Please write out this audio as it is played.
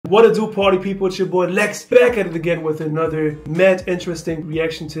What a do, party people, it's your boy Lex, back at it again with another mad interesting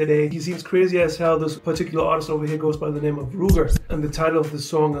reaction today. He seems crazy as hell. This particular artist over here goes by the name of Ruger, and the title of the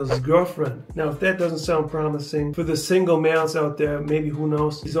song is Girlfriend. Now if that doesn't sound promising for the single males out there, maybe who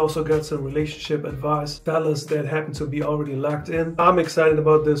knows, he's also got some relationship advice, fellas that happen to be already locked in. I'm excited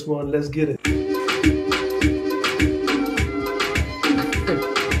about this one, let's get it.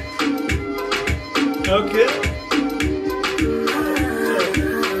 Okay.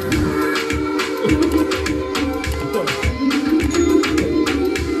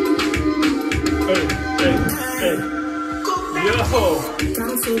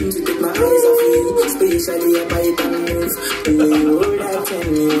 Can't seem to take my eyes off you, especially a bite and move. When you hold that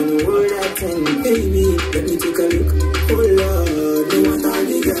 10, you hold that 10, baby, let me take a look. Oh Lord, you want all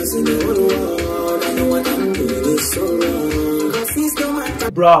the girls in the whole world. I know what I'm doing is so wrong, but since no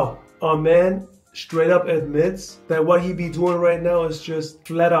matter. Bro, our man straight up admits that what he be doing right now is just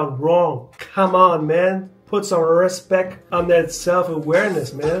flat out wrong. Come on, man. Put some respect on that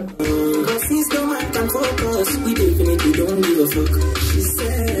self-awareness, man. But since no man can focus, we definitely don't give a fuck. She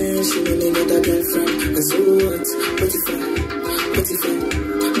said she really got a girlfriend, and so what? What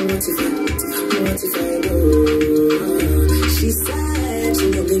if I do? She said she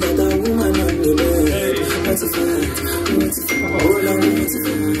really got a woman on the bed. What if I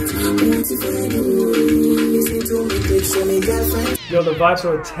do? Listen to me, take some girlfriend. Yo, the vibes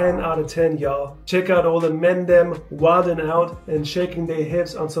are a 10 out of 10, y'all. Check out all the men them wilding out and shaking their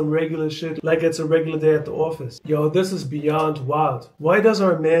hips on some regular shit like it's a regular day at the office. Yo, this is beyond wild. Why does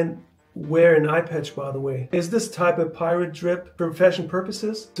our man wear an eye patch, by the way? Is this type of pirate drip for fashion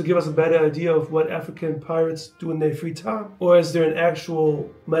purposes to give us a better idea of what African pirates do in their free time? Or is there an actual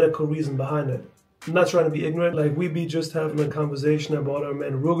medical reason behind it? I'm not trying to be ignorant, like we be just having a conversation about our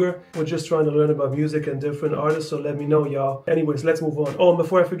man Ruger. We're just trying to learn about music and different artists, so let me know, y'all. Anyways, let's move on. Oh, and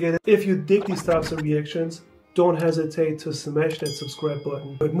before I forget it, if you dig these types of reactions, don't hesitate to smash that subscribe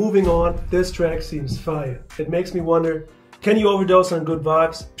button. But moving on, this track seems fire. It makes me wonder, can you overdose on good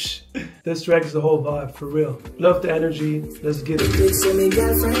vibes? Psh, this track is the whole vibe, for real. Love the energy, let's get it. So my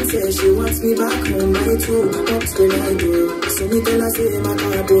girlfriend says she wants me back home by 2. What can I do? So me tell her say my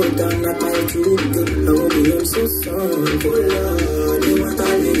car broke down at my 2. I won't be home so soon. Oh Lord, you want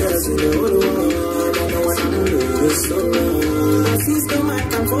all the girls in the whole world. I know what I'm doing is so wrong. But since the man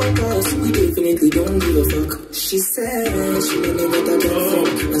can focus, we definitely don't give a fuck. She said she really got a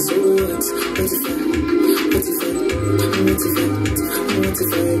girlfriend, and so what? What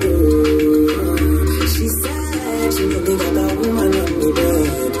if I do? She said she really got a woman on the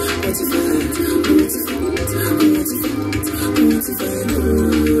bed. What if I do?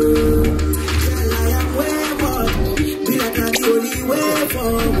 Girl, I am wayward, be like I'm the only way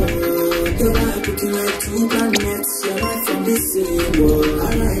forward. You're not looking like 2 planets, you're not from the same world.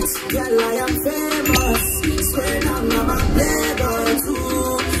 Alright, girl, I am famous, spread out, I'm a playboy too.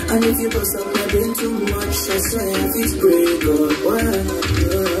 And if you bust up my brain too much, I swear it's break up. Well,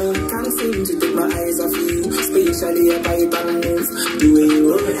 can't seem to take my eyes off you, especially a bite and move. The way you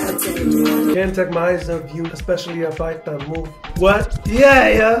roll that 10, can't take my eyes off you, especially a bite and move. What?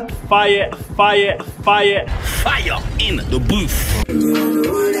 Yeah. Fire in the booth. You wanna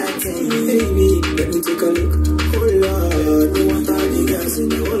roll that 10, baby, let me take a look. Oh Lord, you want all the girls in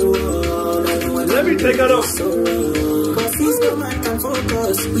the whole world. I know what let me take a look. But since no man can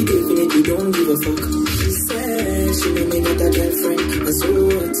focus, we definitely don't give a fuck. She said she really got a girlfriend, and so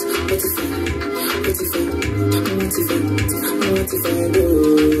what? What if I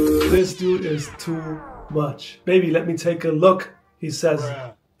do? This dude is too much. Baby, let me take a look. He says,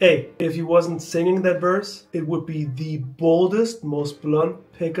 hey, if he wasn't singing that verse, it would be the boldest, most blunt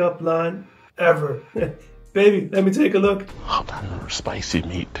pickup line ever. Baby, let me take a look. Oh, that little spicy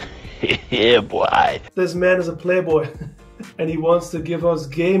meat. Yeah, boy. This man is a playboy. And he wants to give us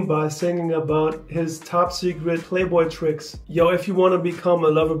game by singing about his top secret playboy tricks. Yo, if you want to become a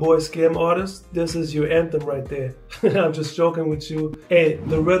Loverboy scam artist, this is your anthem right there. I'm just joking with you. Hey,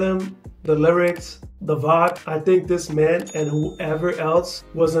 the rhythm, the lyrics, the vibe. I think this man and whoever else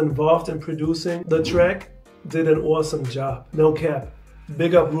was involved in producing the track did an awesome job. No cap.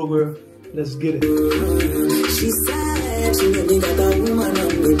 Big up Ruger. Let's get it. She said she really got a woman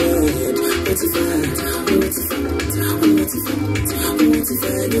on the bed. What if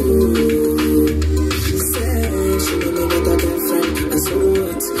I do?